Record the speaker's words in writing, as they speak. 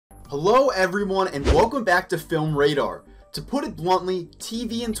Hello everyone and welcome back to Film Radar. To put it bluntly,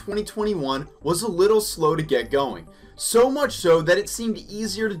 TV in 2021 was a little slow to get going. So much so that it seemed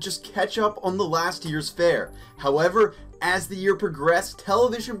easier to just catch up on the last year's fare. However, as the year progressed,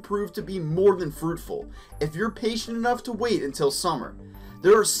 television proved to be more than fruitful, if you're patient enough to wait until summer.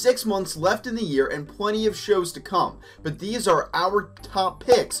 There are 6 months left in the year and plenty of shows to come, but these are our top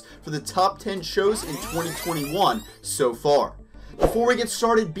picks for the top 10 shows in 2021 so far. Before we get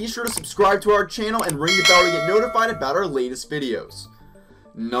started, be sure to subscribe to our channel and ring the bell to get notified about our latest videos.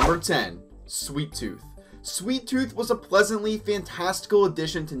 Number 10. Sweet Tooth. Sweet Tooth was a pleasantly fantastical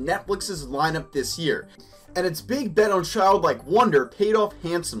addition to Netflix's lineup this year, and its big bet on childlike wonder paid off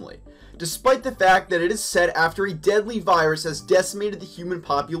handsomely. Despite the fact that it is set after a deadly virus has decimated the human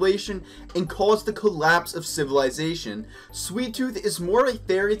population and caused the collapse of civilization, Sweet Tooth is more a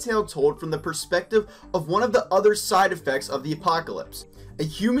fairy tale told from the perspective of one of the other side effects of the apocalypse. A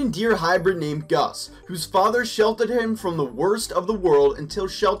human-deer hybrid named Gus, whose father sheltered him from the worst of the world until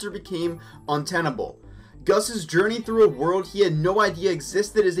shelter became untenable. Gus's journey through a world he had no idea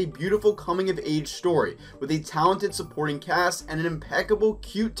existed is a beautiful coming-of-age story, with a talented supporting cast and an impeccable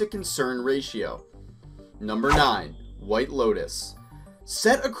cute-to-concern ratio. Number 9. White Lotus.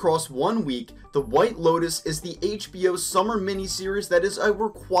 Set across 1 week, The White Lotus is the HBO summer miniseries that is a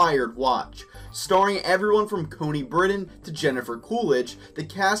required watch. Starring everyone from Coney Britton to Jennifer Coolidge, the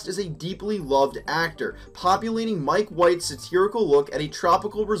cast is a deeply loved actor, populating Mike White's satirical look at a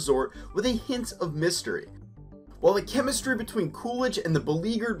tropical resort with a hint of mystery. While the chemistry between Coolidge and the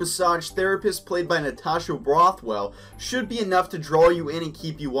beleaguered massage therapist played by Natasha Rothwell should be enough to draw you in and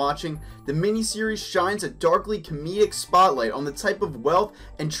keep you watching, the miniseries shines a darkly comedic spotlight on the type of wealth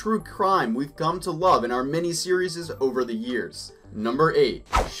and true crime we've come to love in our miniseries over the years. Number 8.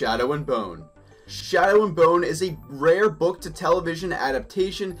 Shadow and Bone. Shadow and Bone is a rare book-to-television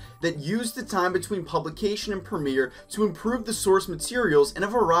adaptation that used the time between publication and premiere to improve the source materials in a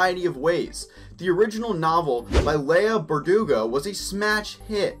variety of ways. The original novel by Leah Bardugo was a smash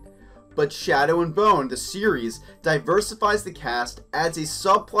hit, but Shadow and Bone, the series, diversifies the cast, adds a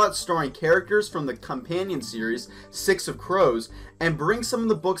subplot starring characters from the companion series, Six of Crows, and brings some of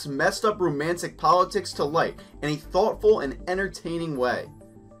the book's messed up romantic politics to light in a thoughtful and entertaining way.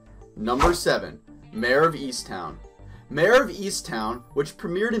 Number 7. Mare of Easttown. Mare of Easttown, which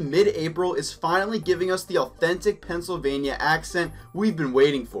premiered in mid-April, is finally giving us the authentic Pennsylvania accent we've been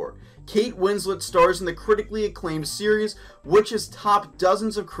waiting for. Kate Winslet stars in the critically acclaimed series, which has topped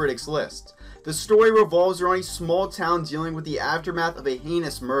dozens of critics' lists. The story revolves around a small town dealing with the aftermath of a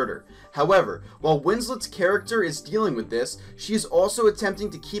heinous murder. However, while Winslet's character is dealing with this, she is also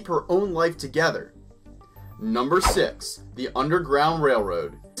attempting to keep her own life together. Number 6. The Underground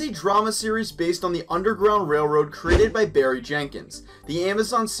Railroad. It's a drama series based on the Underground Railroad created by Barry Jenkins. The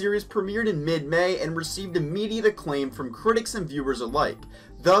Amazon series premiered in mid-May and received immediate acclaim from critics and viewers alike.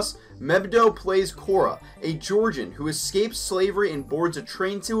 Thus, Mebdo plays Cora, a Georgian who escapes slavery and boards a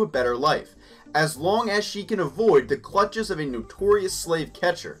train to a better life, as long as she can avoid the clutches of a notorious slave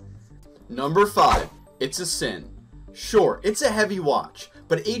catcher. Number 5. It's a Sin. Sure, it's a heavy watch,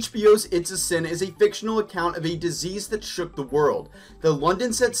 but HBO's It's a Sin is a fictional account of a disease that shook the world. The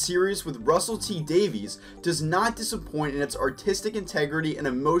London set series with Russell T Davies does not disappoint in its artistic integrity and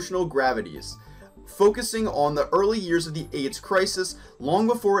emotional gravities, focusing on the early years of the AIDS crisis long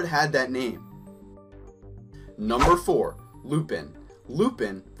before it had that name. Number 4. Lupin.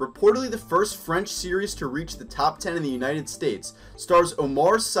 Lupin, reportedly the first French series to reach the top 10 in the United States, stars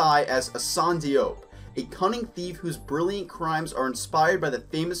Omar Sy as Hassan Diop, a cunning thief whose brilliant crimes are inspired by the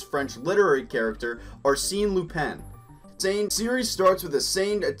famous French literary character Arsène Lupin. The series starts with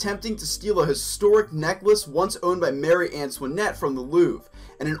Hassan attempting to steal a historic necklace once owned by Marie Antoinette from the Louvre,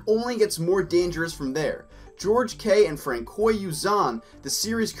 and it only gets more dangerous from there. George Kay and Francois Ozon, the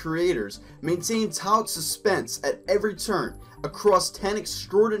series creators, maintain taut suspense at every turn across 10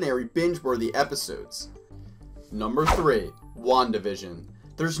 extraordinary binge-worthy episodes. Number 3. WandaVision.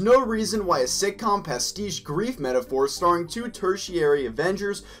 There's no reason why a sitcom pastiche grief metaphor starring 2 tertiary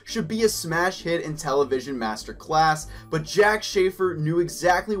Avengers should be a smash hit in television masterclass, but Jack Schaefer knew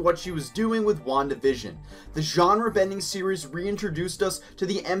exactly what she was doing with WandaVision. The genre-bending series reintroduced us to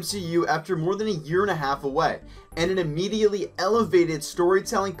the MCU after more than a year and a half away, and it immediately elevated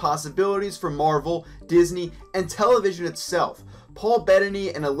storytelling possibilities for Marvel, Disney, and television itself. Paul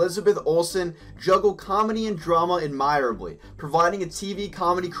Bettany and Elizabeth Olsen juggle comedy and drama admirably, providing a TV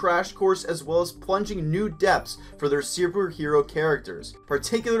comedy crash course as well as plunging new depths for their superhero characters,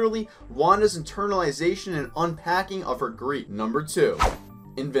 particularly Wanda's internalization and unpacking of her grief. Number 2.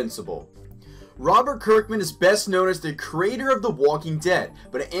 Invincible. Robert Kirkman is best known as the creator of The Walking Dead,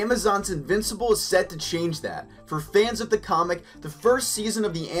 but Amazon's Invincible is set to change that. For fans of the comic, the first season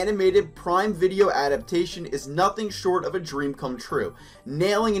of the animated Prime Video adaptation is nothing short of a dream come true,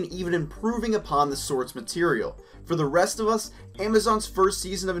 nailing and even improving upon the source material. For the rest of us, Amazon's first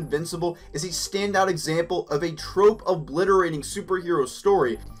season of Invincible is a standout example of a trope-obliterating superhero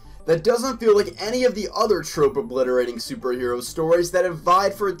story that doesn't feel like any of the other trope-obliterating superhero stories that have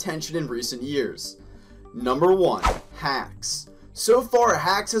vied for attention in recent years. Number 1. Hacks. So far,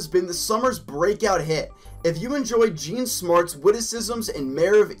 Hacks has been the summer's breakout hit. If you enjoyed Gene Smart's witticisms in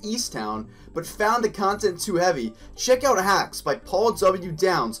Mare of Easttown, but found the content too heavy, check out Hacks by Paul W.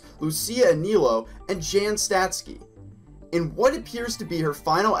 Downs, Lucia Anilo, and Jan Statsky. In what appears to be her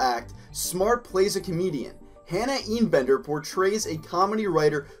final act, Smart plays a comedian. Hannah Einbender portrays a comedy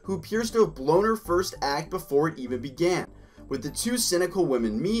writer who appears to have blown her first act before it even began. With the two cynical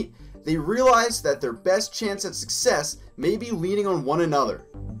women meet, they realize that their best chance at success may be leaning on one another.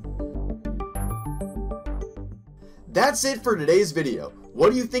 That's it for today's video.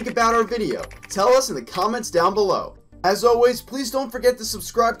 What do you think about our video? Tell us in the comments down below. As always, please don't forget to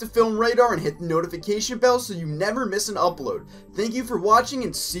subscribe to Film Radar and hit the notification bell so you never miss an upload. Thank you for watching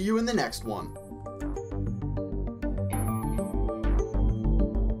and see you in the next one.